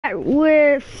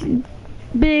with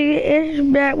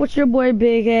it's back with your boy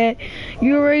Big Hat.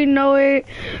 You already know it.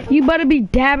 You better be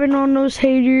dabbing on those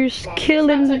haters,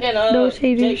 killing those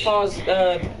haters. Jake Paul's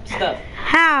stuff.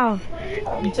 How?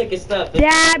 You took his stuff.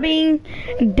 Dabbing,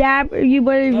 you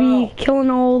better be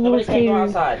killing all those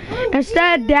haters.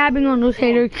 Instead of dabbing on those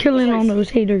haters, killing on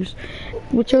those haters.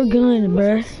 With your gun,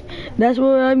 bruh. That's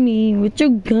what I mean, with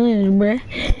your gun, bruh.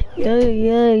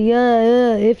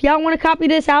 Yeah. If y'all want to copy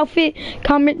this outfit,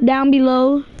 comment down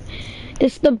below.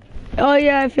 If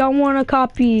y'all want to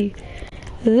copy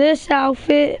this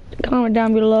outfit, comment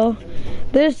down below.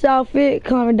 This outfit,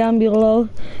 comment down below.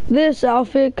 This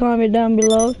outfit, comment down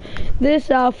below. This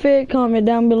outfit, comment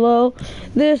down below.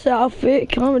 This outfit,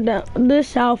 comment down.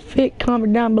 This outfit,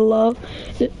 comment down below.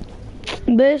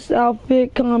 This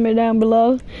outfit, comment down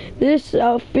below. This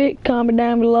outfit, comment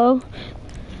down below.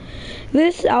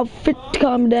 This outfit,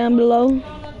 comment down below.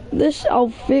 This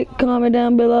outfit, comment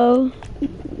down below.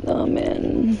 Oh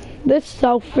man. This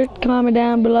outfit, comment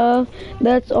down below.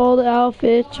 That's all the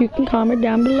outfits. You can comment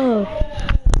down below.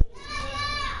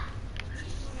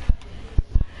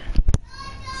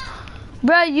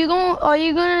 Bro, are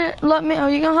you gonna help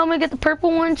me get the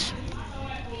purple ones?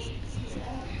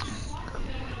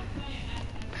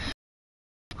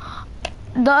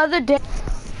 The other day.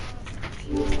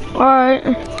 Alright.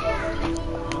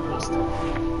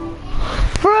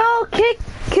 Bro,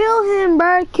 kill him,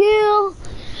 bro. Kill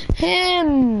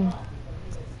him.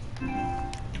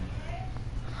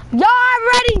 Y'all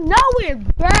already know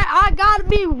it, bro. I gotta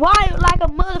be wild like a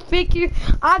motherfucker.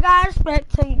 I gotta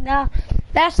spectate now.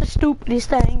 That's the stupidest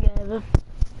thing ever.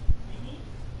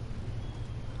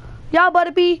 Y'all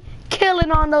better be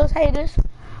killing on those haters.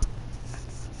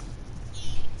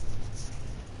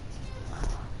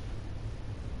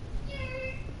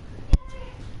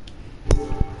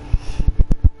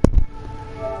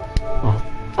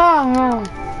 Oh no.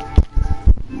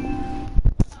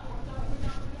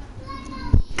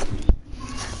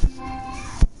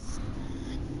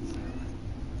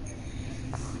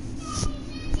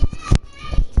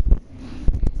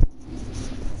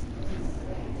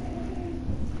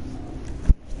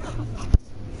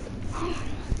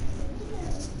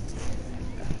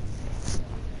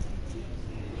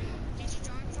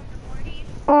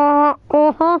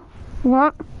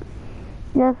 What?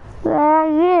 Yes,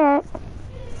 yeah.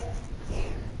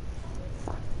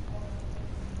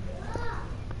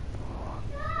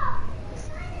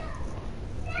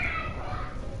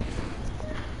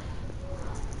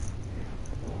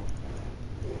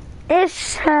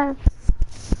 It's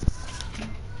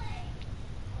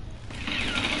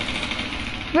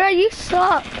bro, you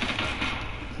suck.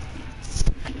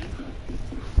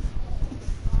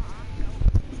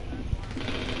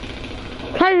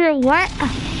 Cause you're what?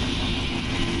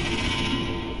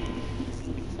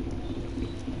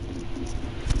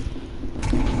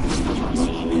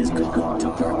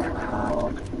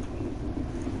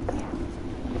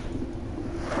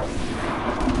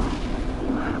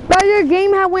 Bro,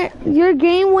 your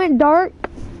game went dark.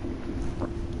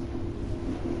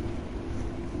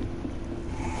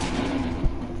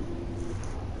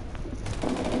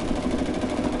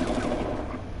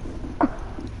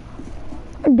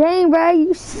 Dang, bro,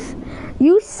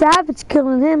 you savage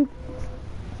killing him.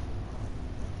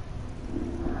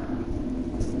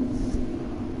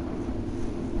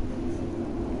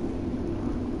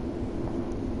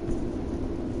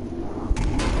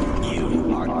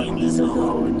 You are in the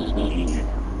zone.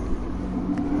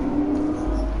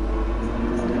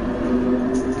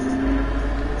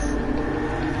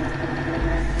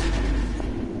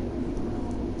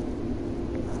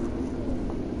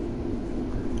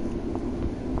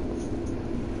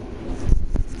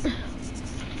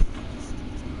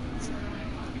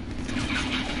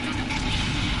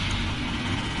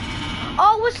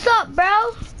 Oh, what's up,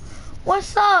 bro?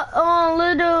 What's up,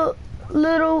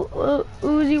 little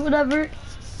Uzi, whatever?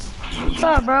 What's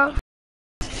up, bro?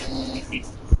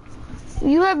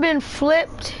 You have been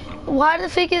flipped. Why the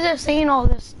fuck is it saying all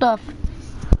this stuff?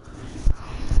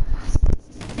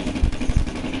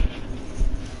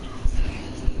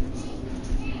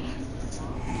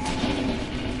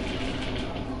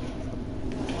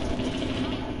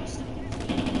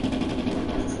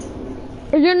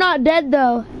 You're not dead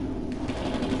though.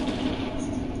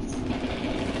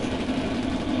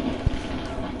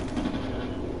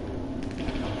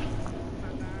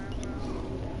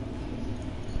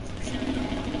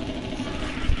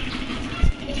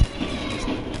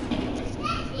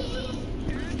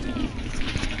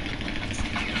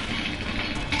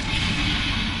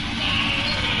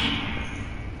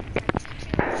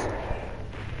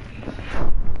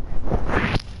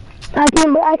 I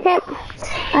him, but I can't.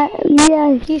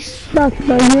 Yeah, he sucks,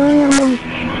 bro. You don't even know.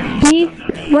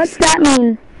 What's that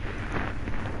mean?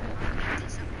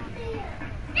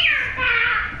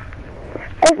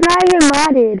 It's not even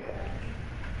modded.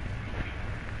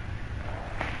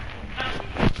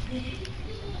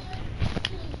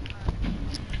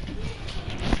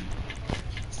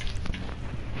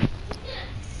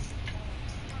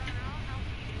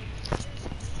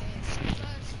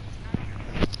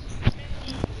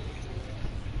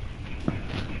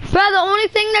 Bro, the only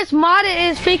thing that's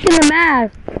modded is faking the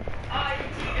mask.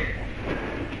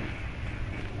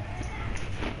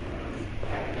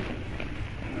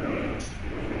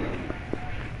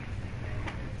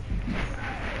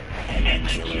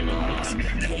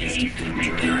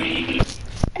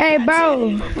 Hey,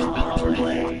 bro.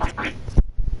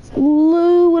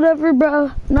 Lou, whatever,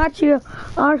 bro. Not you.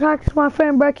 I'm talking to my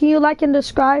friend, bro. Can you like and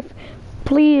subscribe?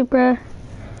 Please, bro.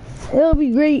 It'll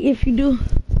be great if you do.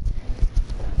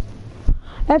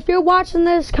 If you're watching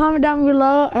this, comment down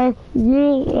below. If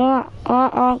you,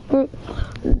 I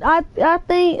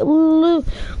think little,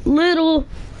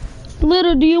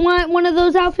 do you want one of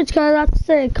those outfits? Cause I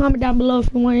said, comment down below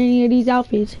if you want any of these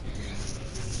outfits.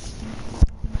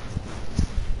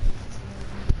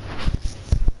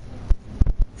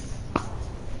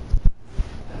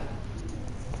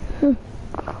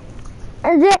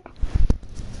 Is it?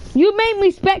 You made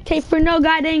me spectate for no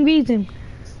goddamn reason.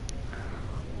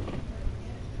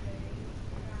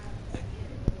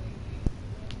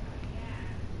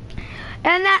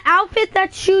 And that outfit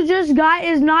that you just got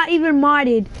is not even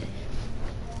modded.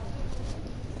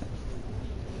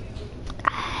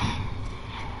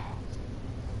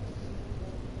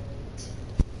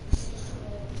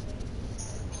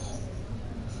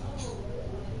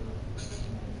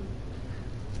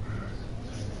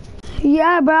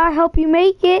 Yeah, but I help you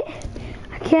make it.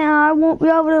 I won't be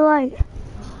able to like.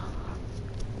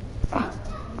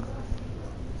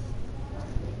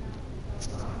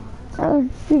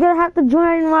 You're gonna have to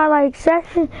join my like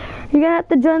section. You're gonna have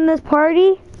to join this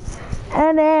party,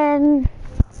 and then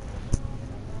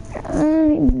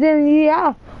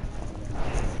yeah.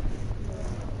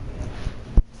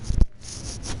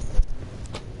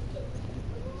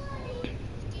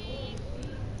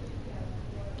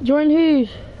 Join who?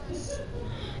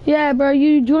 Yeah, bro,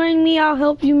 you join me, I'll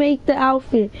help you make the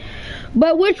outfit.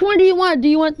 But which one do you want? Do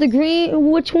you want the green?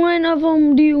 Which one of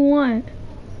them do you want?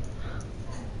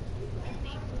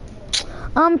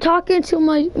 I'm talking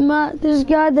to this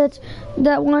guy that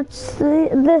wants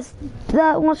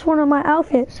one of my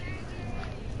outfits.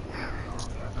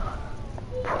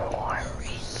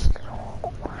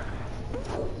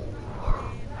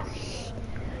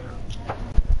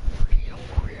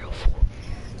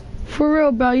 For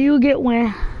real, bro, you get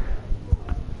one.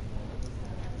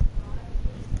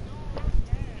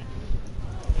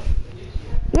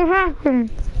 What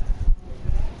happened?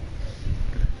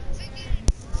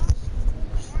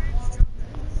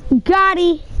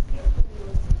 Gotti.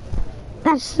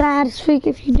 That's sad as freak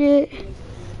if you did.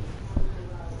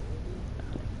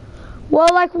 Well,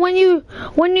 like when you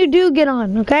do get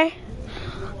on, okay?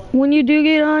 When you do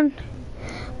get on,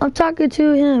 I'm talking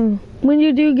to him. When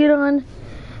you do get on,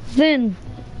 then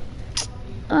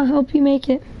I hope you make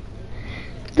it.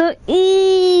 The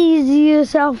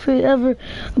easiest outfit ever.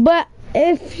 But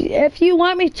if you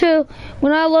want me to,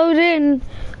 when I load in,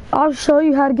 I'll show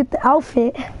you how to get the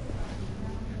outfit.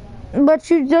 But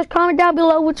you just comment down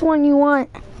below which one you want.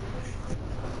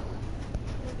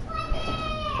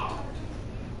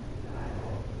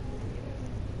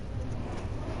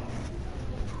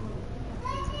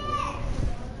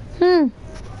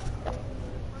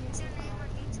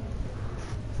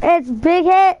 It's Big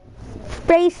Hit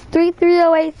space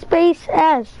 3308 space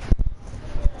S.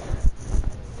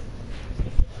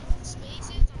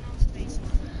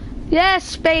 Yes,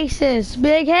 spaces.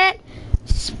 Big Hit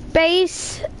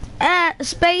space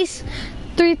space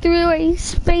 3308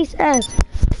 space S.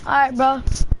 Alright, bro.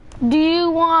 Do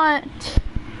you want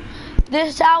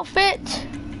this outfit?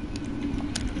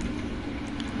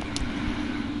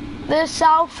 This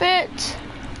outfit?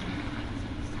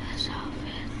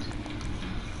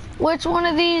 Which one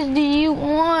of these do you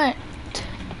want?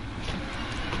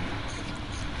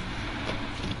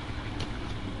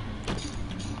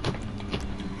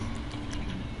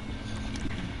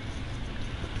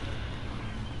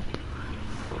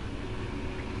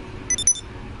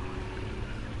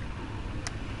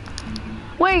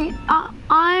 Wait,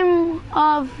 I'm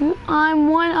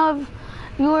one of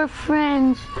your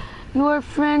friends. Your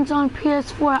friends on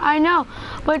PS4. I know,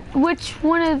 but which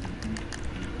one of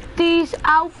these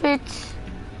outfits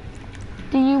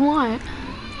do you want?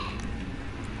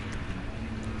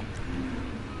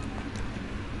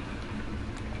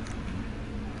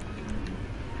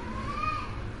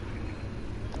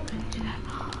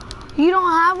 You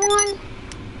don't have one?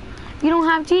 You don't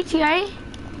have GTA?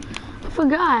 I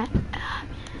forgot.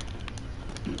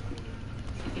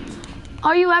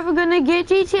 Are you ever gonna get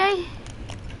GTA?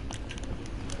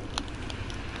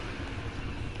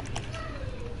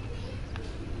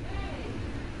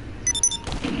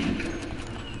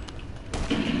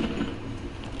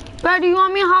 Bro, do you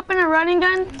want me to hop in a running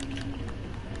gun?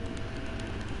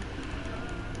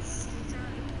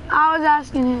 I was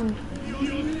asking him.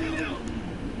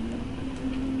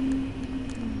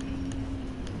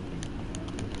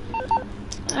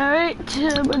 Alright.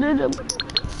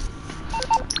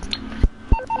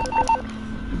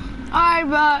 Alright,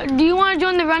 bro. Do you want to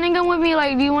join the running gun with me?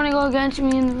 Like, do you want to go against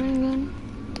me in the running gun?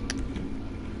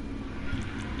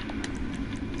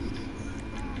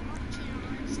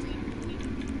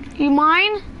 You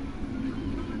mind?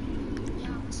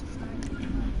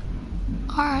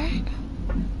 Alright.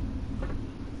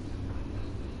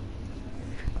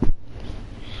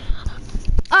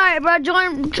 Alright, bro,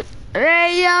 join.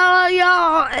 Hey,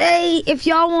 y'all. Hey, if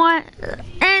y'all want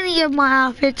any of my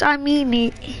outfits, I mean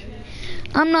it.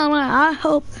 I'm not lying. I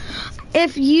hope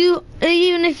if you,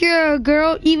 even if you're a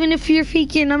girl, even if you're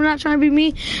freaking, I'm not trying to be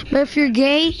mean, but if you're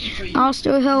gay, I'll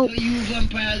still help.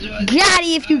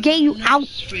 Daddy, if you gay, you out.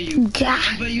 God.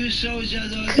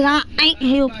 Cause I ain't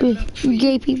helping you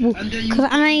gay people. Cause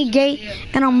I ain't gay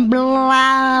and I'm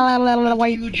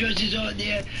white.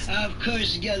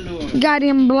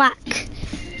 Goddamn black.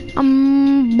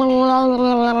 I'm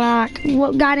black.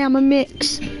 What? Goddamn, I'm a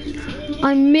mix.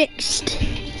 I'm mixed.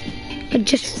 I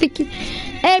just freaking.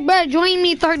 Hey, bro, join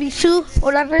me 32,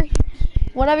 whatever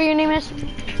your name is.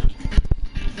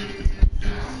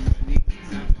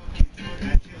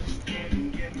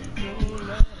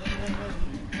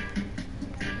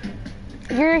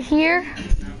 You're here.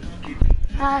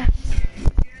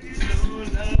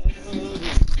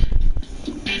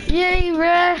 Yeah,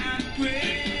 bro.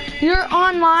 You're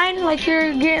online, like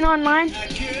you're getting online.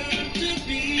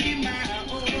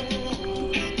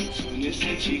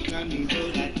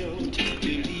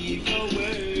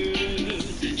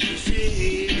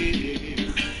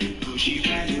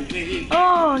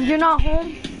 Oh, you're not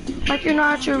home? Like you're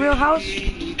not at your real house?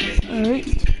 Alright.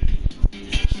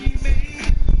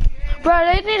 Bro,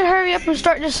 they need to hurry up and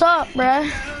start this up, bro.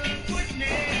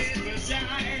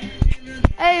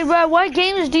 Hey, bro, what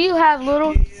games do you have,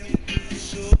 little?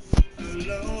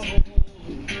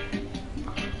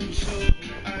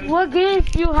 What games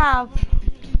do you have?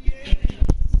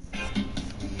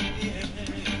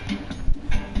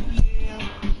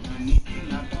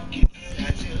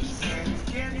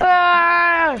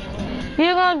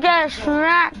 You're gonna get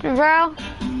smacked, bro.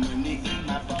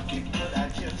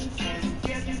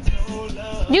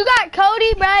 You got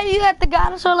Cody, bro. You got the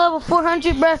goddess on level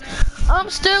 400, bro. I'm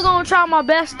still gonna try my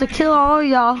best to kill all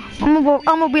y'all. I'm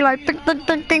gonna be like, ding, ding,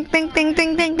 ding, ding, ding, ding,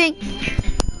 ding, ding, ding.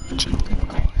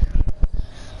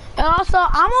 And also,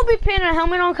 I'm gonna be pinning a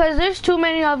helmet on because there's too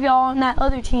many of y'all on that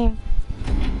other team.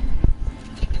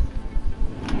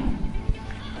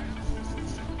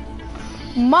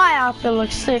 My outfit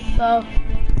looks sick, though.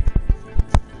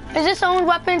 Is this owned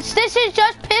weapons? This is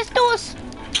just pistols.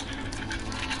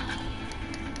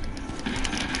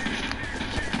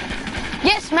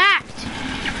 Get smacked.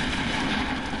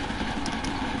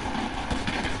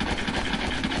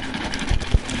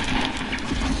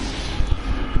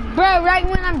 Bro, right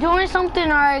when I'm doing something,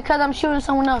 alright, because I'm shooting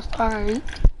someone else, alright.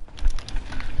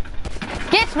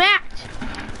 Get smacked.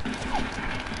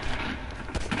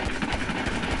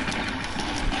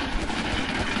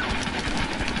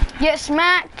 Get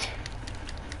smacked.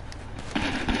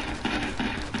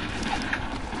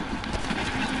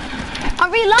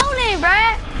 I'm reloading,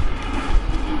 bruh.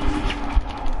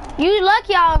 You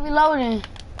lucky I'm reloading.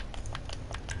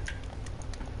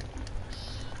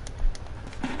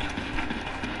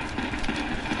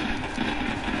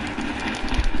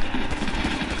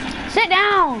 Sit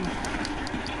down.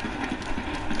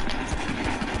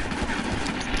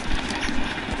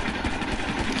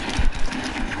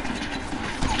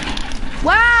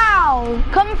 Wow,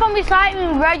 coming from beside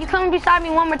me, bro. You coming beside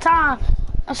me one more time.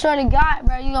 I swear to God,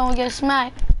 bro, you gonna get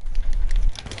smacked.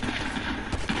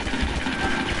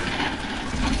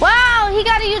 Wow, he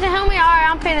gotta use a helmet. All right,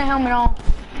 I'm putting a helmet on.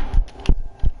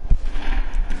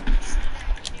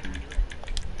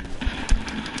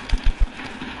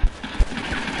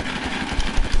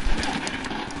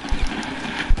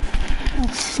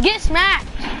 Get smacked.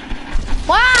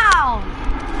 Wow.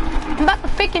 I'm about to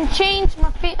freaking change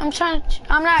my feet. I'm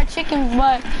not a chicken,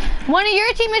 but one of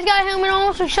your teammates got a helmet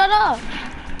on, so shut up.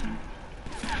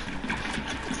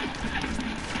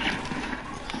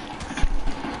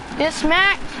 Get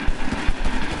smacked.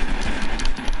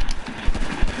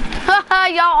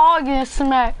 Y'all all getting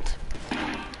smacked.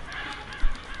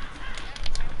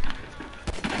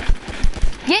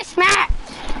 Get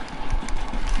smacked.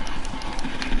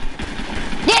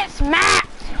 Get smacked.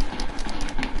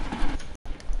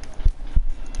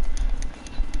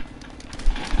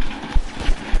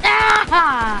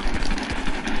 Ah!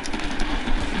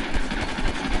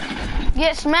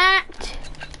 Get smacked.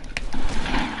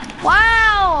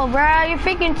 Wow, bruh, your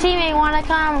freaking teammate wanna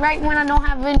come right when I don't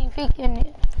have any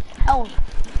freaking health.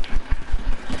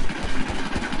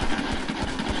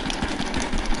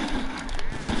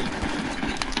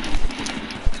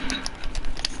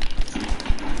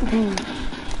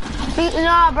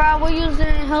 Nah, bro, we're using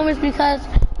helmets because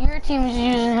your team is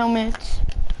using helmets.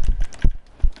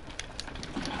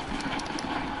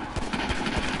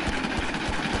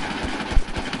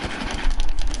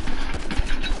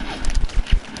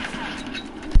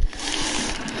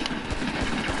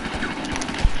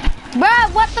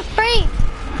 Bruh, what the freak?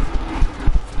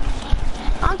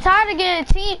 I'm tired of getting a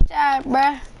team tag,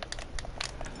 bruh.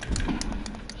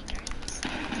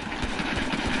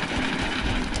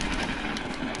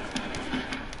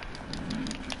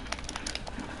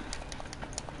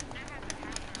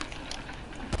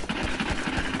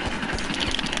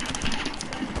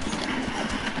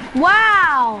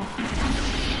 Wow!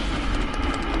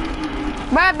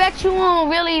 Bro, I bet you won't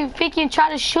really freaking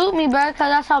try to shoot me, bro, because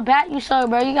that's how bad you suck,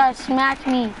 bro. You guys smacked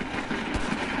me.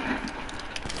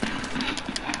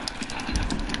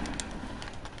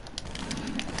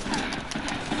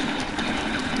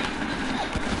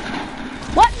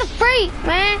 What the freak,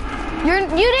 man? You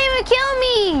didn't even kill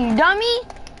me, dummy.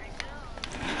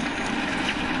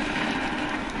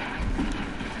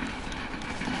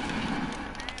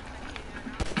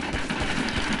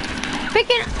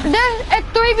 Freaking, there's a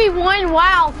 3v1.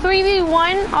 Wow,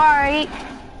 3v1. All right.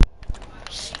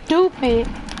 Stupid.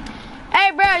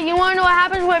 Hey, bro, you wanna know what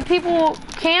happens when people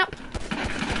camp?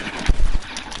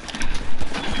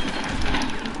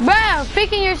 Bro,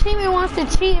 freaking your teammate wants to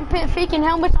cheat and put freaking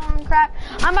helmets on and crap.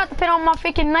 I'm about to put on my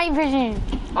freaking night vision.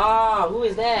 Ah, who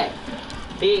is that?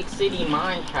 Big City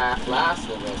Minecraft Last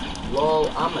of Us. Lol,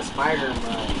 I'm a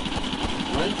Spider-Man.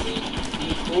 Muncie,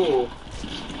 be cool.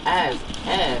 As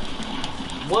F.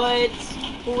 What?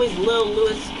 Who is Lil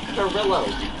Louis Carrillo?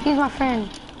 He's my friend.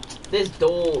 This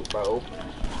dude, bro.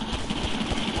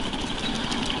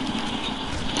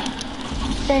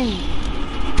 Dang.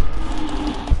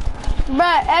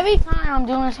 But every time I'm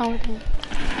doing something.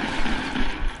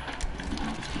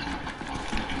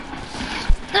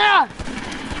 Ugh!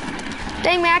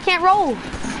 Dang, man, I can't roll.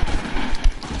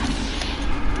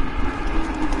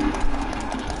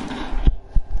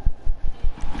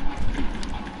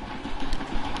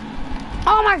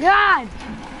 Oh my God!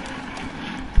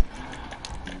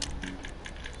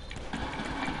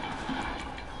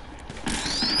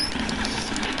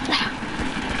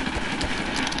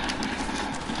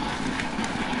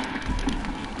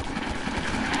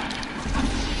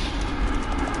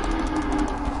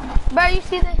 Bro, you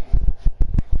see that?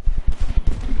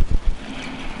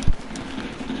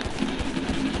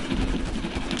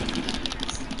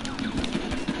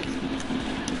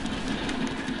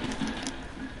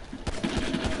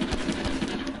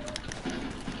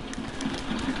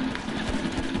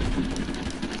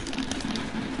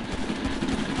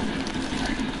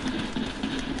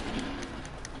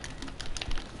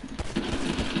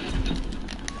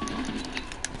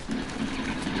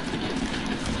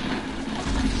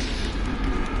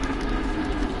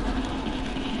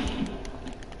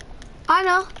 I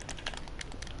know.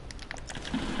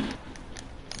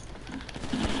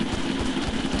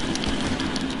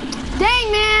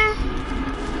 Dang, man.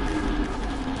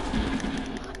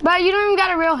 But you don't even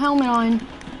got a real helmet on.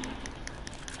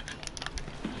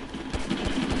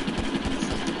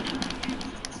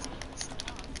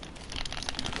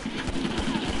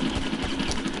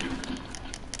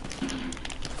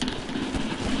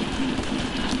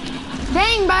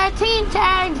 Dang, by a team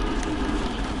tag.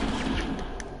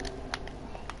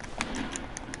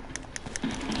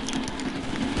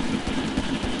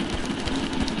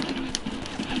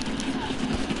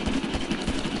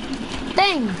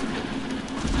 Dang.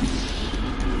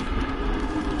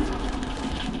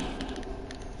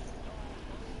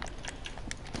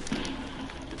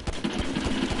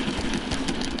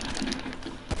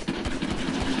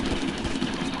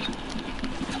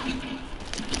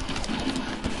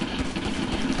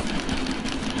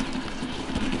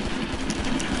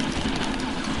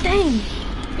 Dang.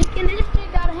 Freaking this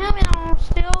shit got a helmet on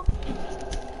still.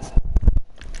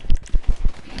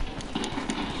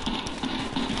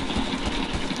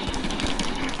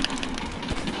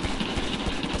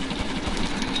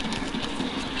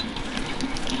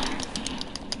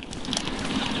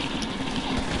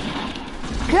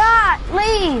 God,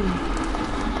 leave.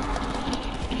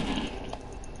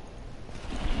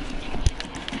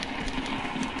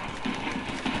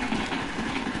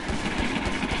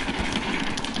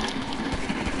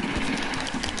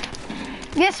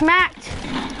 Get smacked.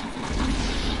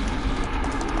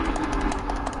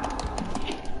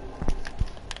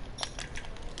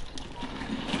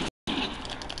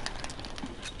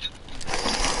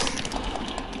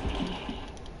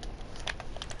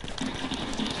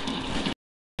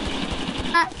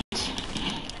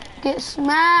 Get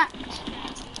smacked.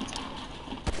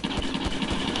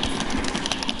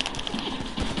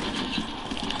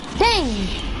 Dang.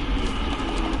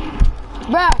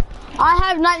 Bruh, I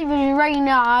have night vision right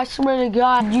now. I swear to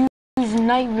God, use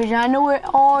night vision. I know where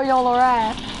all y'all are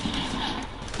at.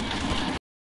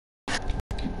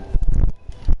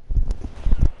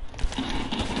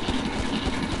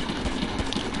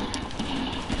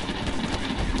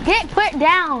 Get put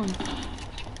down.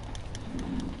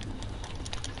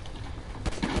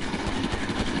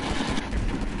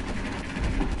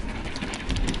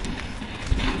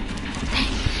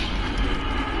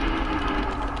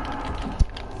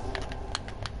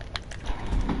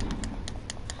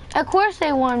 Of course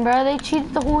they won, bro. They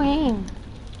cheated the whole game.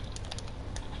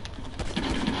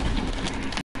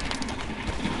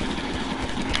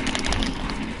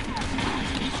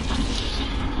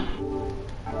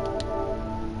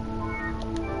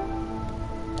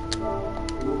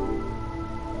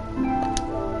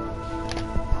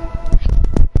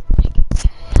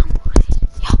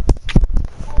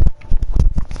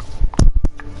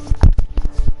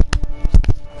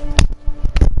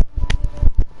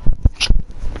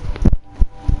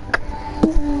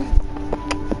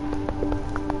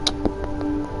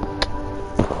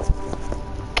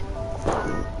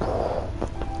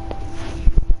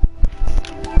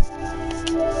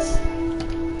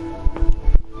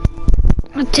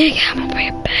 Take it, I'm gonna bring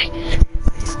it back.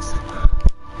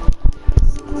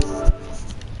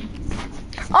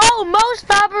 Oh, most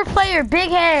stopper player, big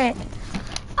head.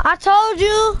 I told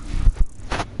you.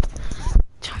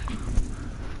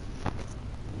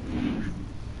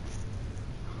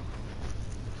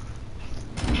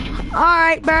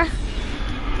 Alright, bruh.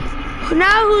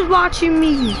 Now who's watching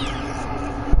me?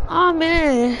 Oh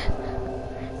man.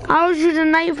 I was using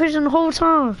night vision the whole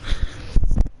time.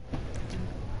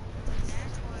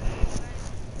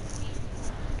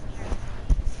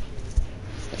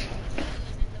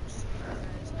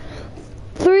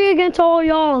 Against all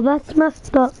y'all, that's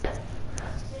messed up.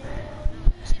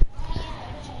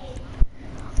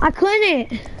 I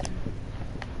couldn't.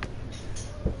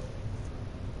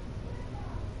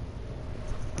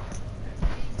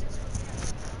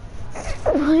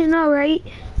 I know, right?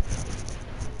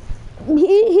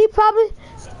 He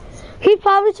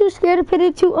probably too scared to put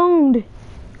it too owned.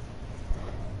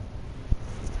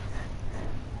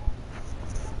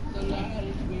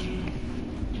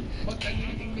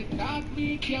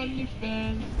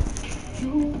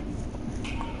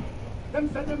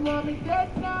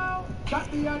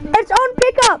 It's on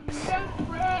pickups.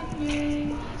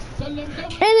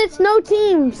 And it's no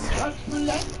teams.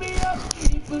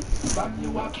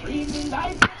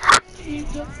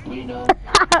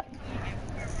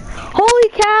 Holy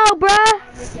cow, bruh.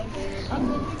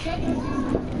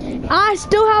 I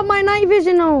still have my night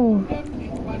vision on.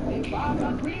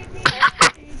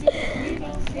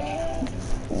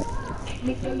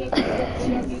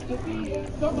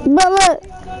 But look,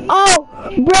 oh,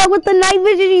 bro, with the night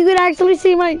vision, you could actually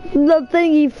see the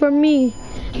thingy for me,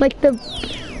 like the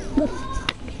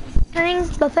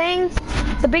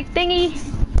big thingy.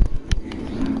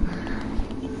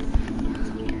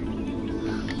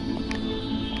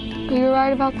 You're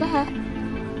right about that.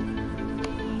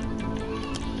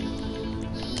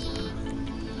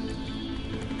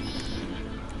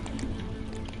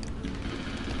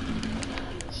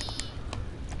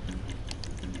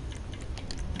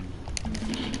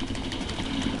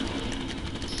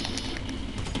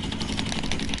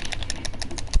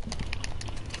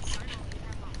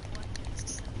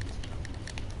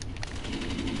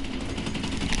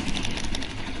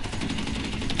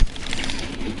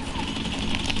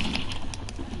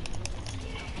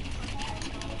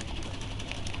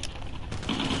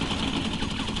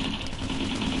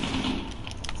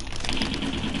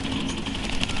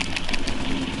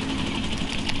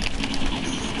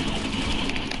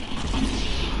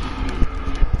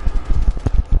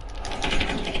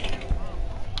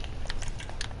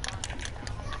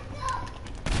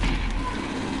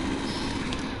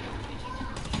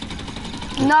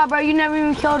 Nah, bro, you never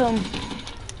even killed him.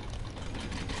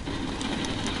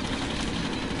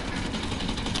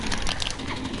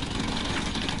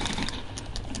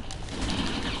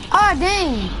 God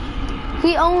dang.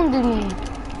 He owned me.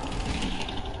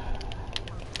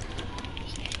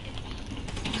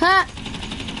 Huh?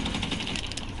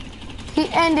 He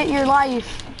ended your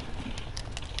life.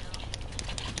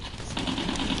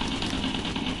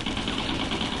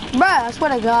 Bruh, that's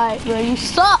what I got, bro. You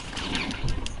suck.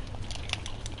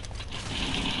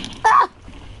 Ah!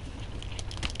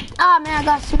 Ah, man, I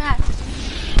got smacked.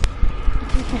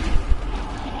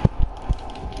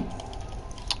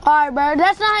 Alright, bro.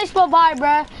 That's not how you spell bye,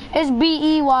 bro. It's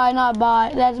B-E-Y, not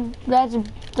bye. That's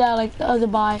like the other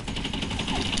bye.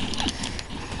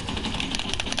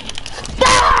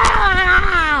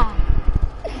 Ah!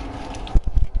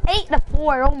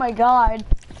 8-4. Oh my god.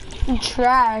 You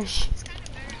trash.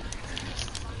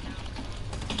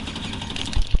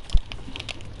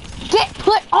 Get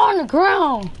put on the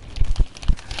ground.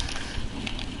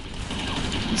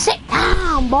 Sit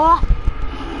down, boy.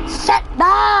 Sit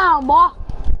down, boy.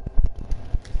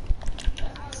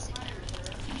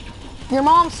 Your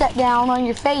mom sat down on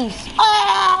your face.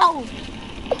 Oh!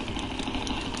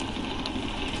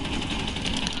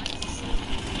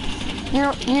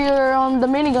 Your the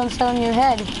minigun set on your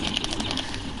head.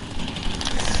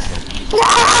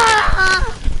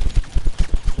 Ah!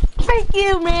 Freak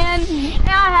you, man.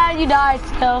 I had you died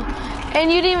still.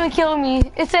 And you didn't even kill me.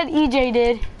 It said EJ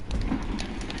did.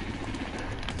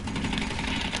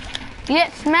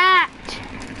 Get smacked.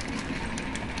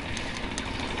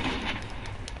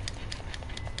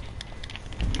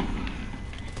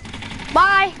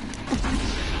 Bye.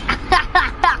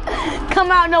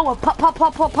 Come out nowhere. Pop, pop,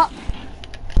 pop, pop, pop.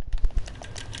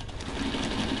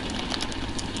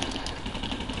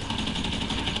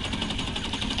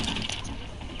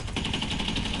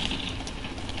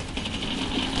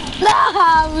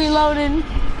 No, reloading.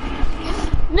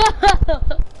 No.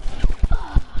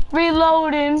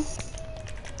 Reloading.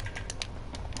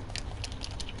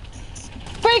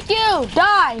 Freak you!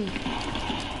 Die!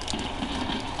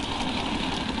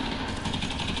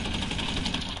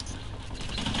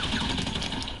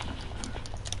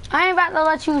 I ain't about to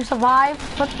let you survive.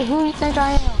 Who you think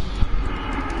I am?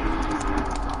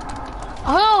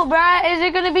 Who, bruh? Is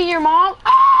it gonna be your mom?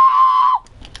 Ah!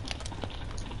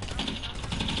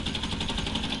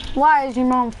 Why is your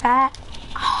mom fat?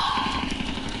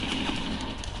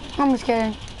 I'm just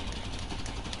kidding.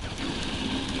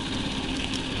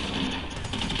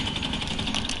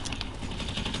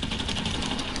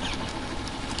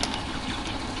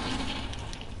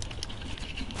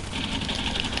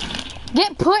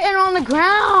 Get put it on the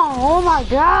ground. Oh my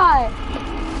god.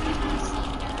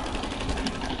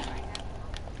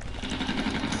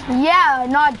 Yeah,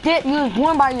 not dip. You was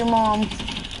born by your mom.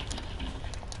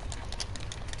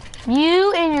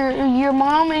 You and your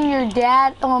mom and your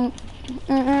dad, and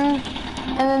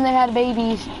then they had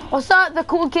babies. What's up, the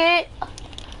cool kid?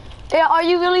 Yeah, are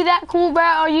you really that cool, bro?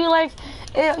 Are you like,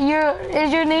 is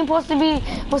your name supposed to be,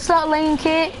 what's up, lame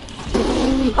kid?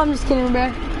 I'm just kidding, bro.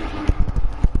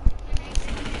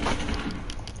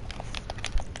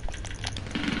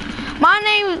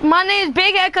 My name is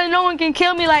Big Head, cause no one can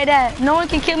kill me like that. No one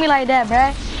can kill me like that,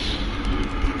 bruh.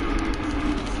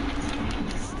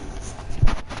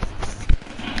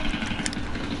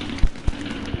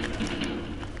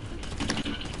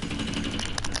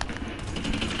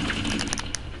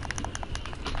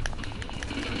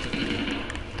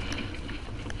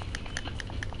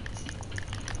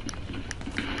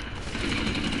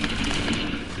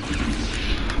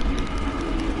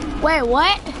 Wait,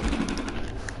 what?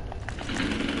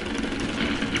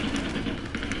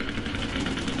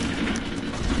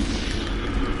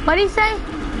 What'd he say?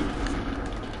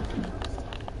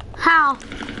 How?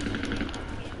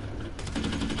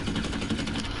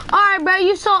 Alright, bro,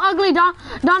 you so ugly.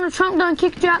 Donald Trump done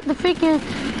kicked you out the freaking...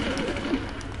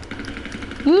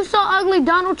 You so ugly,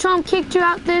 Donald Trump kicked you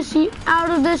out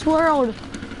of this world.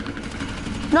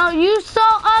 No, you so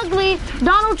ugly,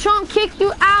 Donald Trump kicked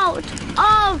you out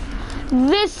of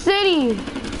this city.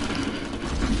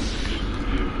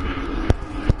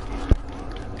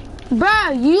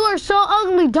 Bruh, you are so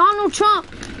ugly. Donald Trump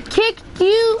kicked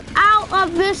you out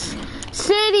of this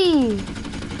city.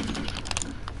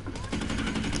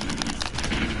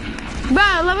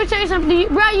 Bruh, let me tell you something.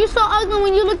 Bruh, you so ugly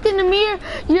when you looked in the mirror,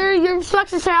 your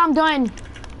reflection said, I'm done.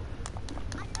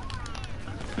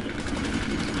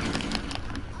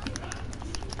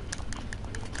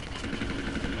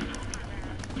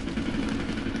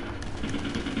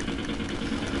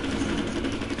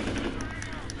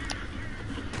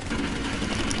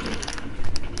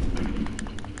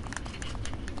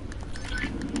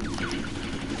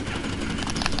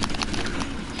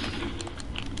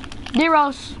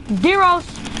 Deros.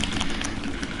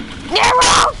 Get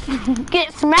off!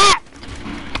 Get smacked.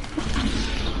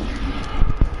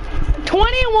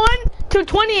 21 to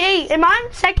 28. Am I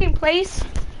in second place?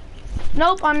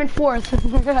 Nope, I'm in fourth.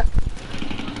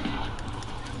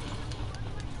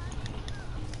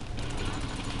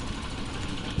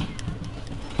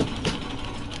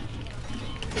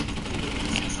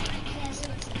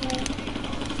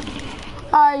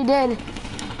 Oh, you did.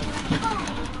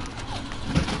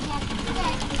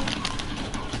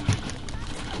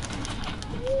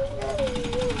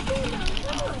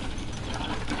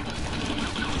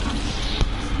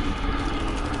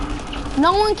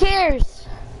 No one cares.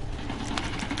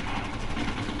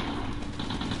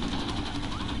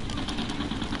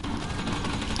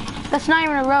 That's not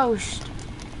even a roast.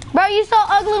 Bro, you so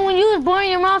ugly when you was born,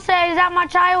 your mom said, "Is that my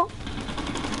child?"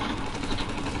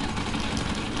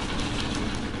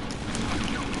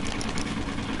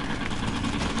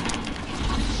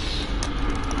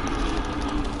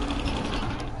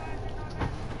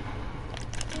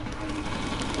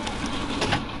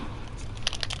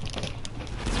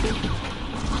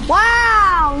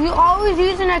 Wow, you always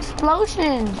using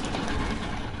explosions.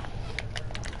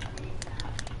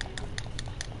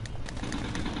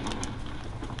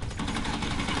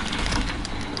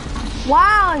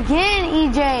 Wow,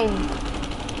 again, EJ.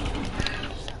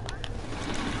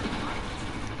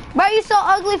 Bro, you so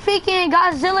ugly, Fiki, and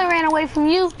Godzilla ran away from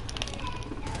you.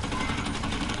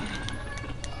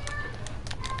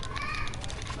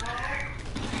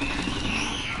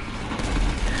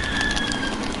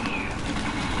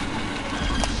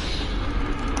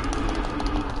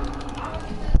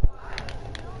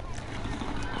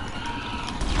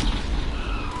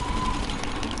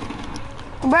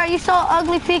 Bro, you so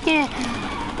ugly, Fiki.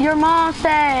 Your mom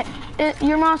said,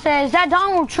 "Is that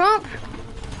Donald Trump?"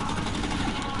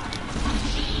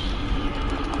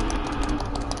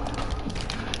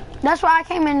 That's why I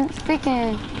came in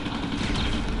speaking.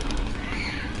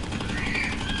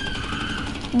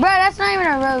 Bro, that's not even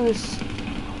a roast.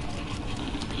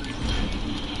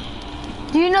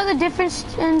 Do you know the difference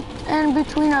in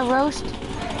between a roast?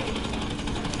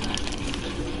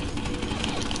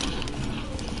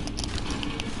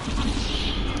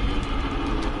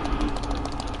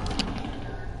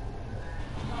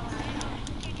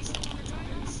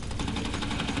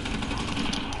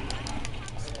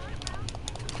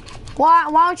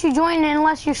 Why don't you join it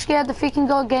unless you're scared the freak can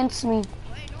go against me?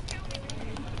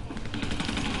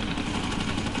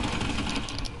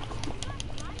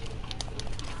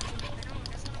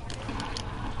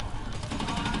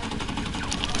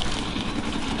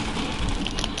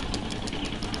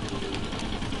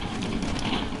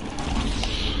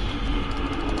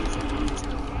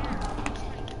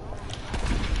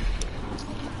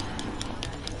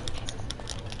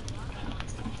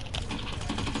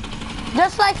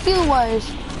 Just like you was.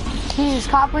 Jesus,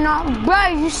 copping off.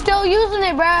 Bruh, you still using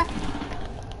it, bruh.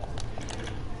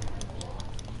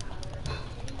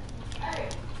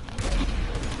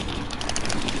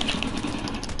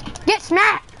 Get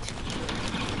smacked.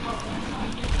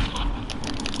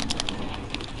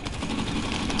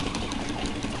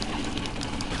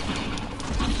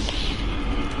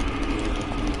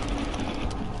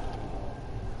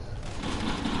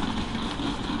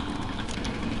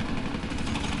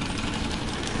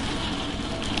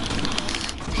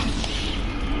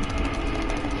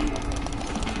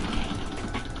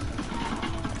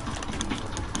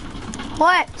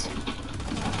 What?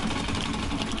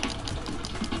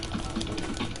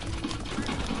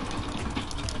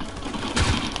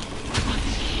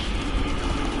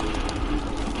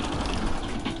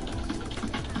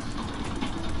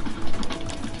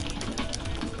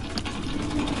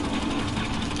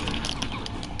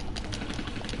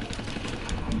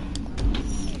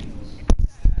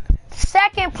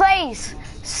 Second place.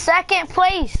 Second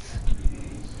place.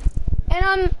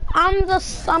 And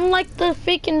I'm like the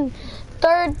freaking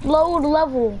third low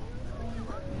level.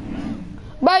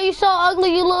 Bro, you so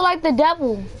ugly, you look like the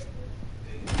devil.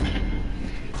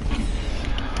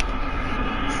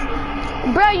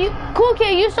 Bro, you cool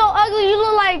kid, you so ugly, you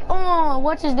look like, oh,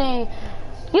 what's his name?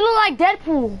 You look like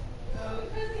Deadpool.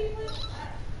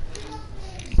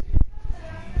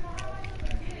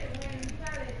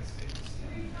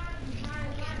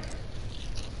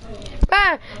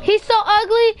 Bro, he's so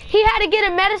ugly, he had to get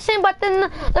a medicine, but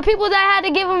then the people that had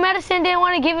to give him medicine didn't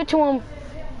want to give it to him.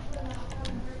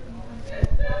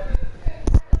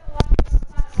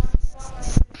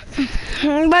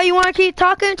 But you want to keep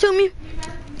talking to me?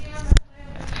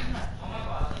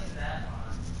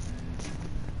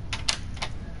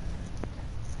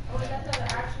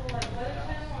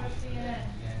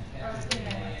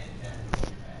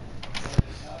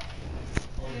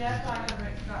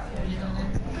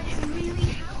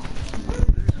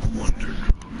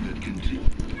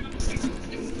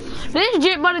 This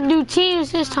jit about to do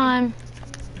teams this time.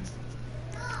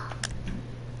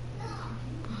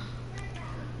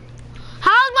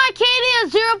 How's my KD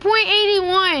at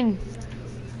 0.81?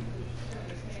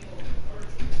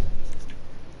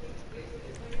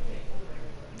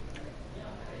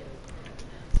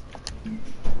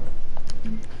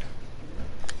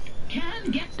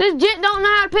 This jit don't know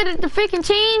how to pick the freaking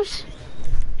teams.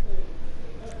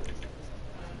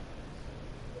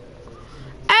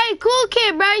 Hey, cool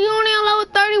kid, bro. You only on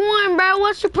level 31, bro.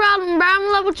 What's your problem, bro?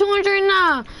 I'm level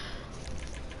 209.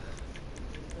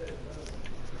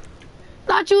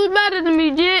 Thought you was better than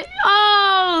me, jit.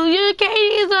 Oh, your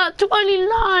KD is at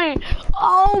 29.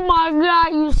 Oh my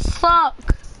god, you suck.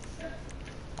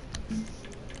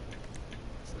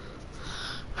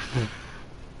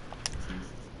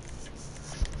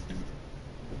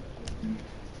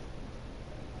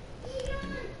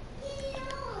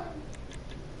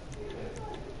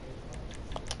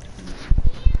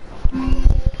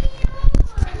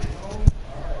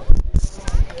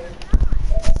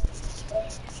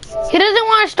 He doesn't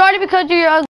want to start it because you're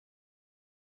ugly.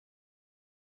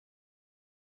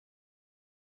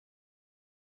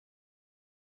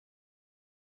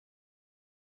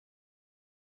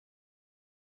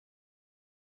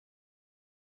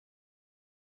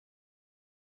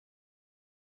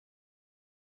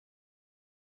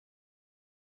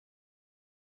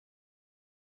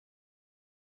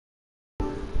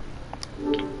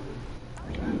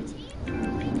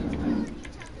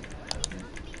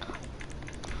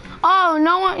 Oh,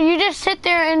 no one, you just sit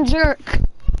there and jerk.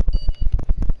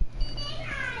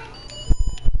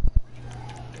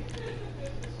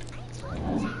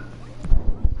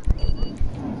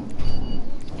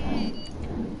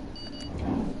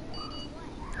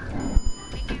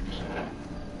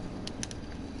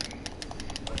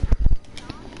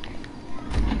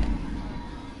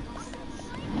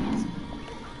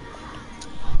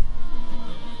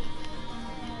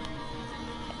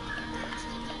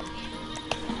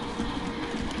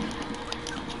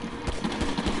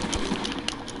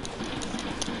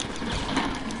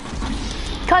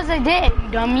 Because I did,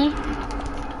 you dummy.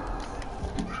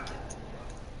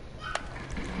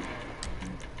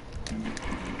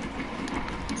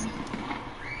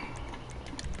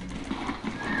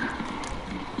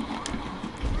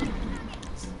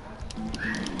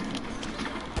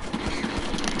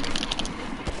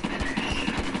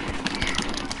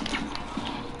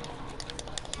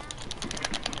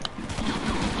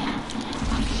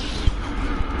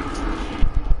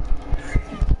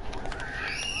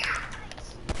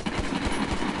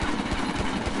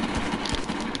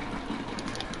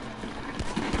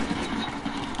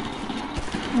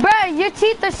 Bruh, your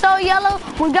teeth are so yellow.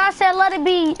 When God said let it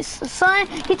be sun,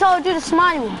 he told you to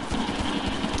smile.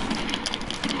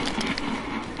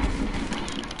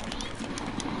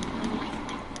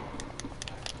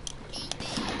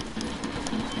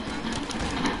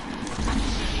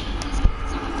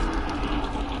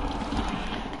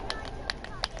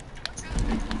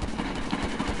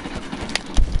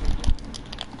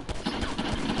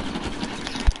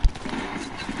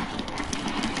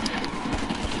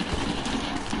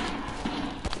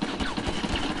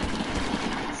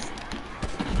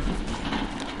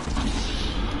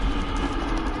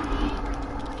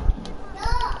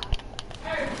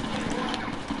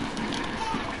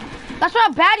 That's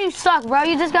how bad you suck, bro.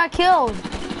 You just got killed.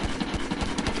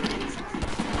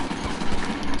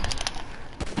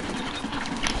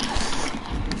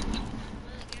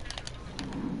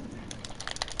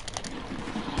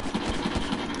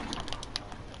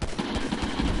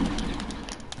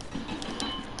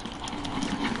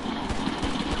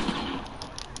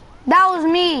 That was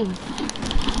me.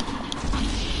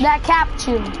 That capped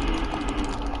you.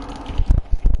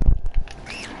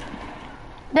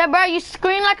 There, bro, you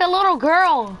scream like a little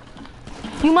girl.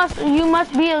 You must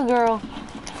be a girl.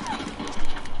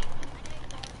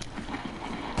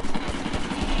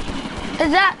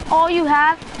 Is that all you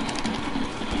have?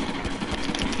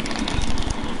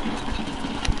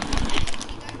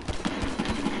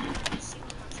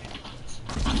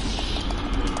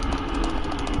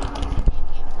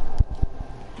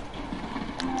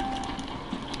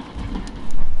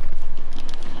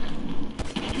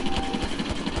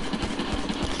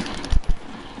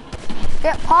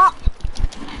 Get popped.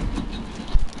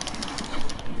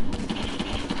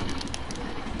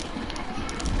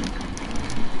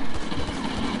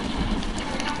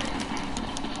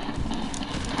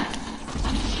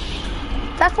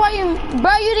 That's why you,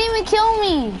 bro, you didn't even kill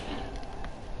me.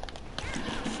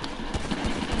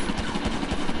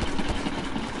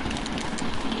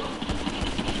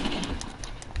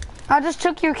 I just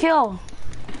took your kill.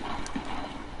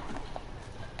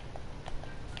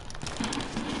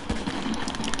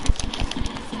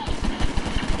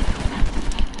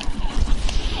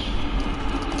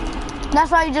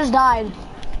 That's why you just died.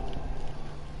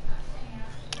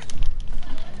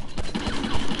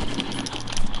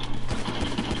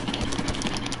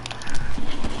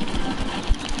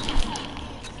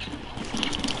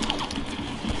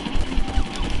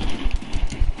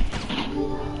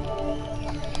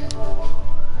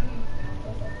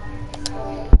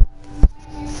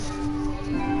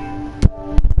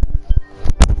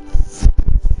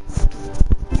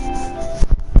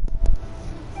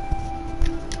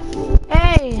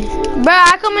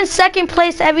 Bruh, I come in second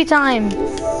place every time.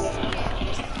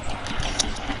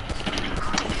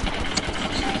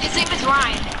 His name is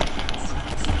Ryan.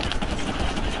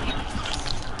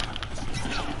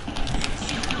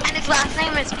 And his last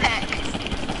name is Peck.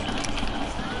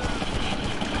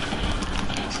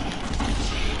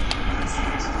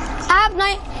 I have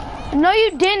no,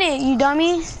 you didn't, you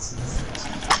dummy.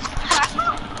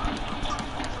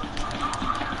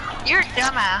 You're a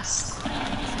dumbass.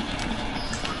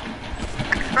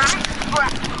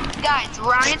 Guys,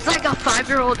 Ryan's like a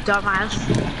 5-year-old dumbass.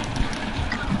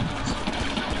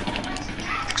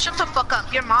 Shut the fuck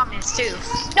up, your mom is too.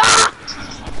 Ah!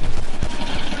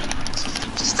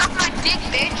 Stop my dick,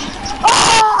 bitch.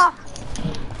 Oh!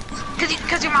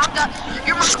 Cause your mom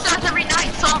does every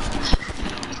night, so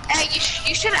hey,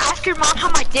 you should ask your mom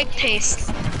how my dick tastes.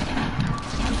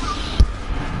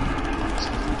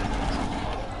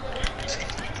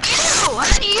 Ew,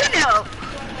 how do you know?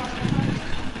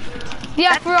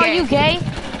 Yeah, bro, are you gay?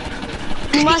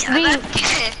 You must be. That's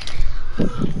gay.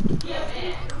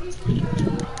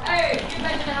 Hey, get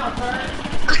back in the house, sir.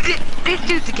 This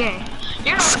dude's gay.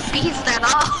 You're not beast at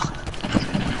all.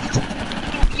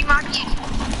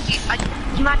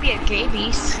 You might be a gay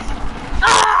beast.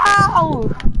 Ow!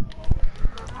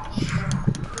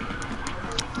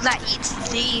 That eats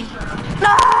these.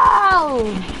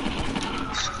 No!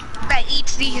 That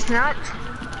eats these nuts.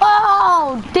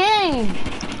 Oh, dang!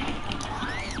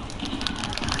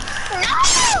 No!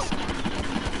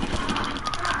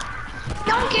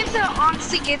 No one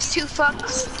honestly gives two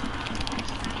fucks.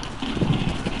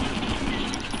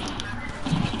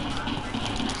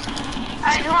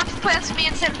 Alright, who wants to play with me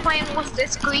instead of playing with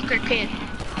this Gleeker kid?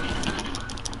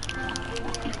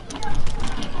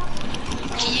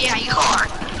 Yeah, you are.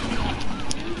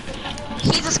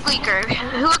 He's a squeaker.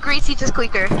 Who agrees he's a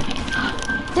squeaker?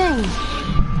 Dang.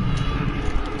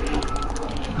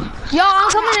 Yo, I'm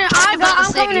coming in.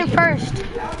 I'm coming in first.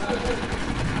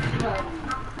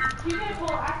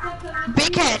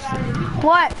 Big head.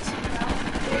 What?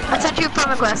 I sent you a friend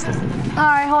request.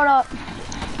 Alright, hold up.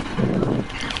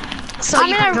 So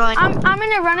you can join. I'm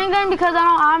in a running gun because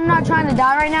I'm not trying to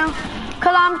die right now.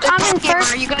 Cause I'm in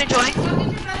first. Are you gonna join?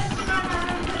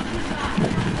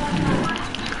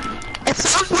 If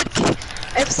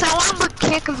someone would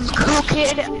kick a cool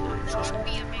kid, it would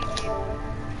be amazing.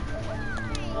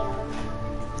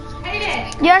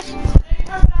 Yes.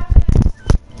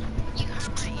 You got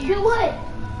my ear. Do what?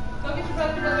 Go get your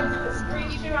brother another green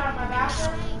shoe out of my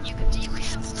bathroom. You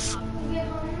can't stop.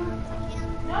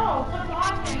 No, put them on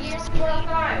him. You have to go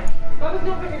outside. Go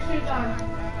put your shoes on.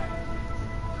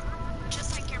 Just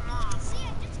like your mom.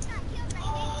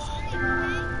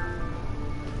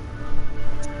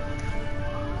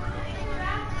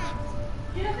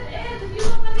 Yes, it is. If you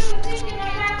look under the sink in my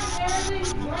bathroom, there is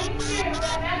a green shoe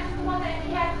that matches the one that he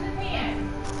has in his hand.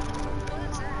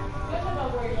 You don't know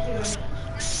where your shoe is.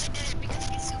 Because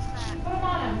he's so fat. Put them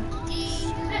on him.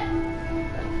 And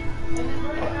then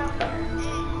bring it out there.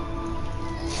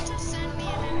 Just send me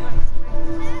an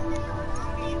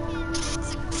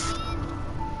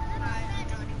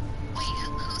Wait,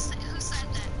 who said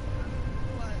that?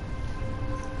 What?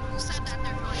 Who said that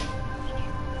they're going?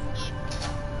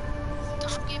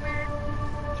 Top Gamer?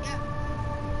 Yeah.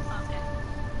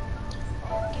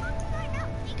 Okay.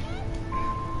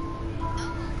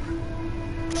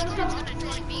 Little kid's gonna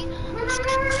join me. I'm just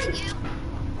gonna fight you.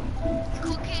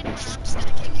 Cool kid, but I'm just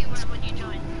gonna kick you out when you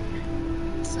join.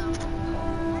 So.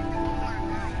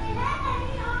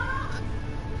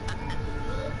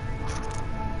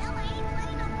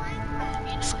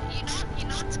 You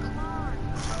know what's going on?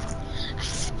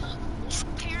 His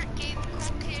parent gave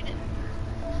Cool Kid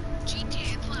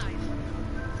GTA 5.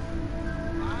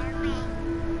 I don't know.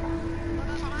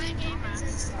 Fine gamer.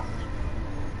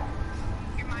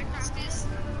 Your Minecraft is?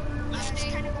 It's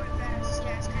kind of going fast.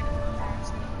 Yeah, it's kind of going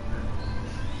fast.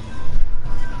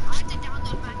 I have to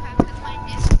download Minecraft because mine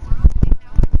is broken.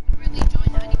 Now I can really join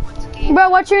anyone's game. Bro,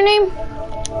 what's your name?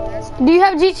 Do you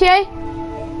have GTA?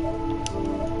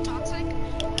 Toxic?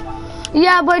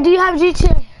 Yeah, but do you have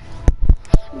GTA?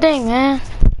 Dang, man.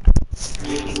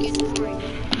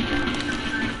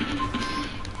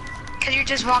 Because you're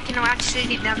just walking around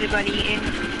shooting everybody, and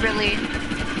really,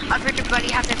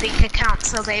 everybody has a bank account,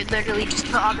 so they literally just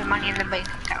put all their money in the bank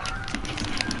account.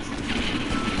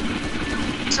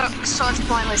 So it's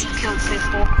pointless to kill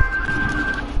people.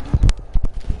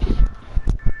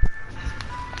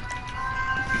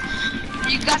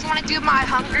 You guys want to do my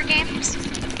Hunger Games?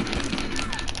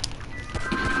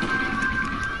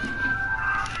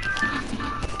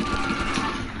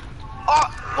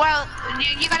 Oh, well,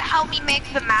 you gotta help me make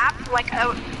the map, like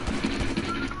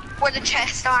where the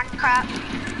chests are and crap.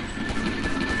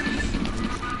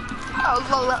 Oh,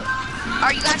 well,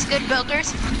 are you guys good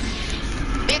builders?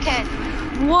 Big Head.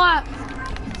 What?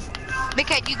 Big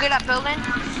Head, you good at building?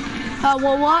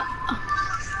 Well, what?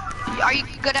 Are you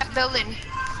good at building?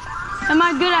 Am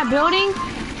I good at building?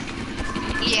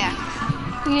 Yeah.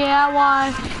 Yeah,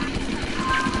 why?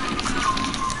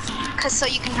 Cause so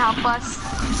you can help us.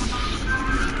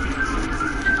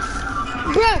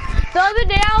 Bro, the other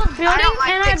day I was building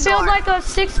and I Pixar. built like a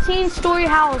 16-story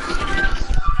house.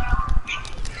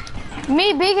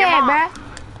 Me, big Your head, mom. bruh.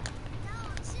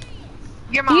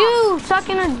 Your mom. You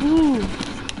sucking a D.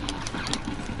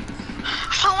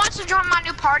 Who wants to join my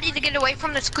new party to get away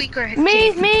from the squeaker?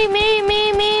 Me, kid? me, me,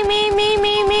 me, me, me, me,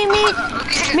 me, me, me.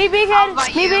 Okay. Me, big I'll head.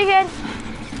 invite Me, you. big head.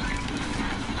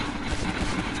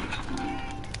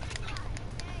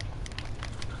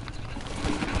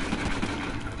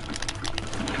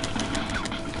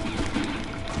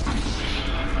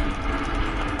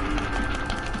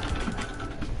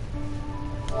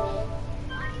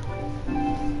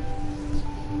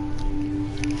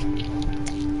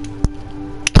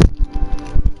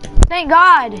 Thank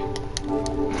God.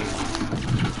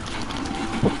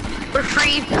 We're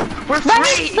free. We're But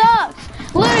free. he sucks.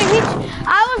 Literally,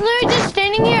 I was literally just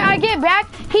standing here. I get back.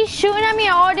 He's shooting at me.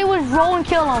 And all I did was roll and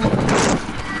kill him.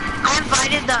 I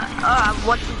invited the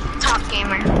what's the top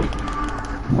gamer.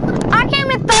 I came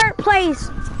in 3rd place.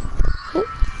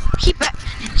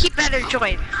 He better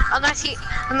join unless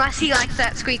he likes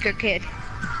that squeaker kid.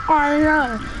 I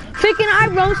know. Freaking, I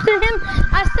roasted him.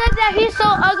 I said that he's so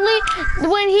ugly.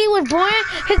 When he was born,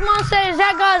 his mom said, "Is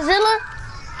that Godzilla?"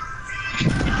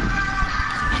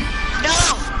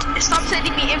 No, stop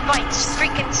sending me invites,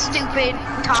 freaking stupid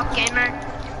top gamer.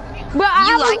 But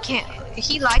You like him.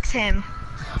 He likes him.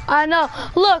 I know.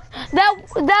 Look,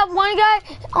 that one guy,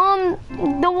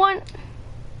 the one.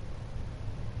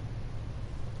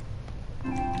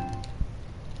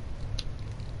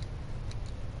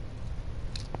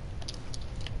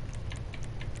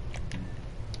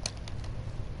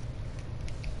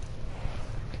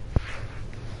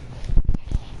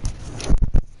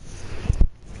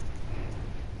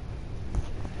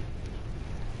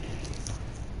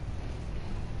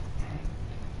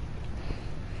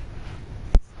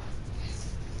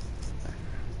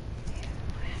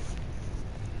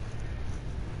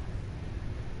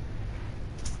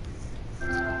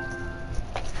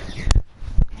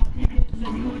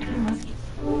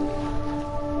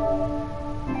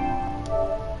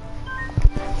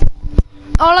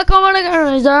 Hola, ¿cómo le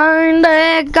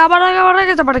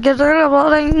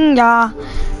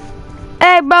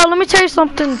Hey, bro, let me tell you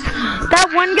something. That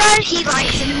one guy, He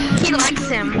likes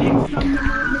him.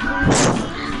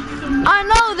 I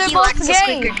know they're He both likes the gay.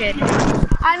 squeaker kid.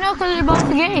 I know, cause they're both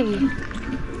gay.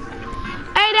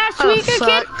 Hey, that Oh, squeaker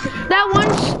kid,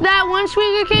 that one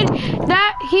squeaker kid,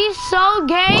 he's so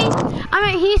gay. I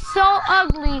mean, he's so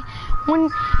ugly.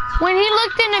 When he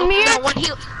looked in the mirror,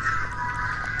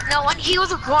 When he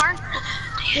was born,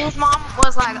 his mom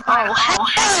was like, oh,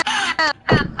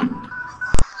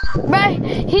 right?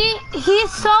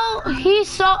 He's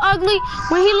so ugly.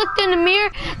 When he looked in the mirror,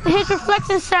 his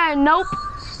reflection said, "Nope."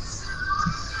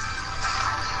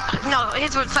 no,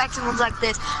 his reflection was like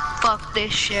this. Fuck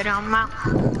this shit, I'm out.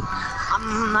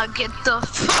 I'm gonna get the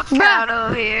fuck Bruh, out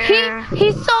of here.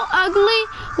 He's so ugly.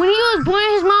 When he was born,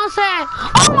 his mom said,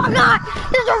 "Oh my God,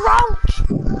 there's a roach."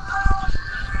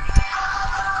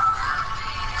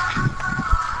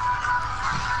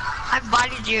 I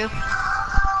invited you.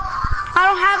 I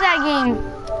don't have that game.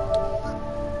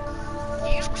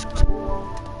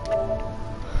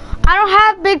 I don't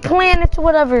have Big Planets or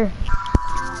whatever. No,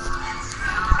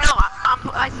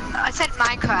 I said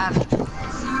Minecraft.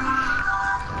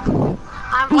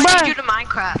 I invited you to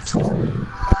Minecraft.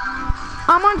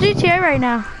 I'm on GTA right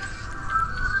now.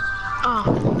 Oh.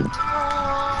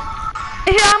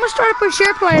 Here, I'm gonna start up a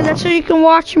share play. That's so you can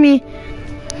watch me.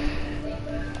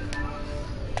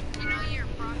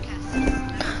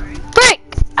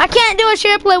 can't do a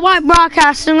share play while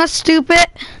broadcasting. That's stupid.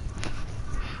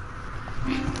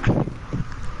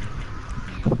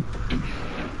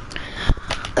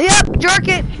 Yep,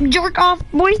 jerk off,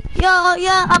 boys.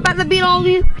 Yeah, I'm about to beat all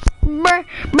these. Bruh,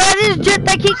 this just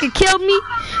think he could kill me.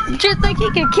 Just think he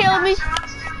could kill me.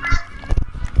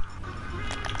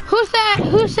 Who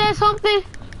said something?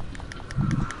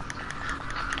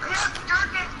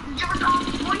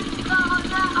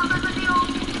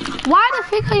 Why the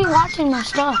fuck are you watching my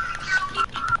stuff?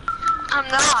 I'm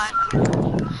not.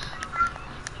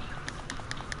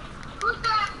 Who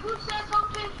said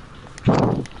something?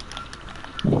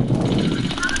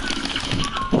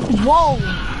 Whoa.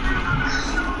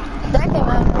 That came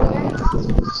out of nowhere.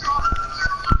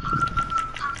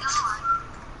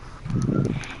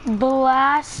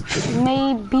 Blast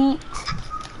may beat.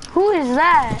 Who is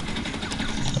that?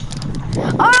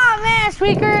 Oh man,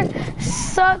 Squeaker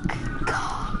suck.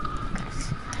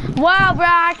 Wow, bro,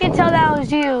 I can tell that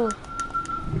was you.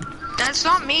 That's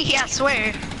not me, I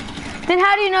swear. Then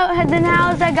how do you know? Then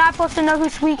how is that guy supposed to know who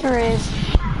Squeaker is?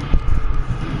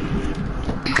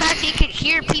 Because he could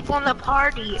hear people in the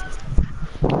party.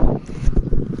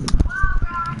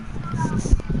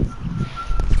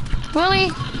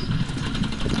 Really?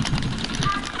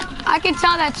 I can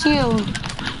tell that's you.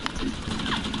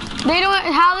 They don't.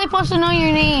 How are they supposed to know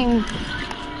your name?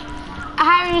 I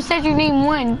haven't even said your name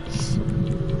once.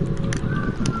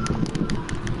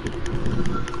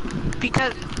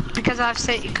 Because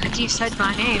you said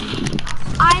my name.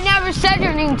 I never said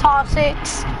your name, Top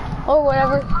 6 or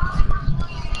whatever.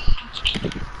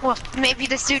 Well, maybe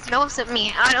this dude knows of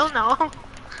me. I don't know.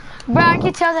 Bro, I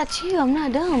can tell that's you. I'm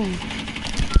not dumb.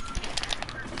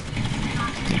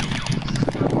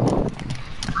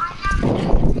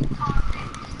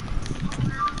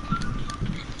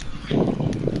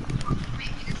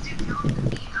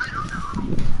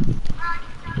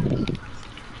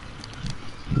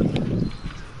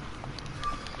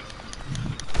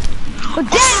 Oh,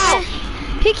 damn!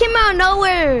 He came out of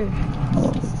nowhere.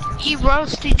 He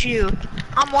roasted you.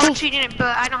 I'm watching it,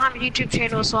 but I don't have a YouTube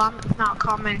channel, so I'm not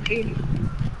commenting.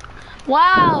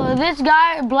 Wow, this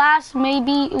guy, Blast,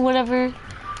 maybe, whatever.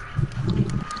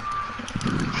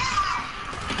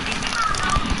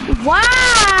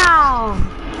 Wow!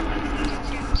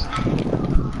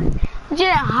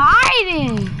 Just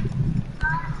hiding.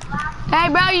 Hey,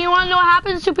 bro, you want to know what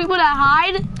happens to people that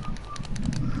hide?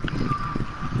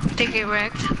 They get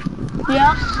wrecked.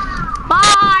 Yep.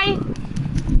 Bye!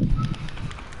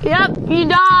 Yep, you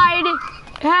died.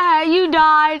 Hey, you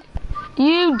died.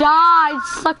 You died,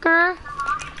 sucker.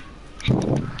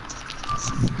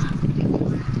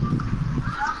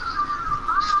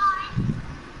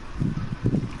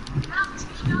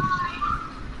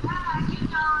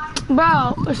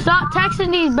 Bro, stop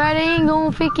texting these, bro. They ain't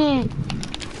gonna freaking.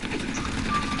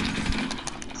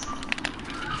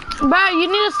 Bro, you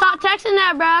need to stop texting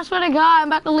that, bro. I swear to God, I'm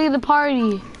about to leave the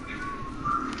party.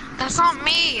 That's not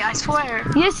me, I swear.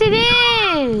 Yes, it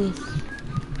is.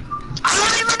 I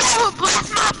don't even know what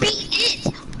Blast My Beat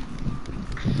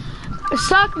is.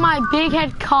 Suck my big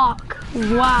head cock.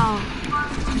 Wow.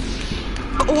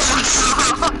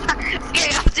 Okay,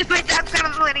 I'll do it. That's kind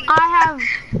of funny. I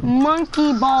have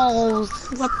monkey balls.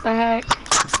 What the heck?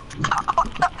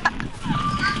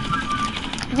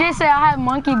 Just say I have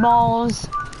monkey balls.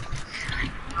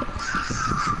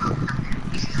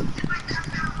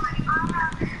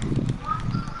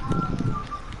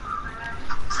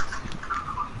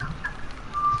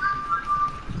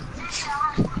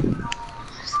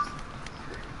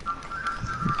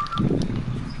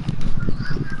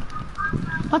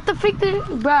 What the freak did,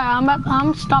 bruh,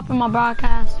 I'm stopping my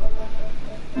broadcast.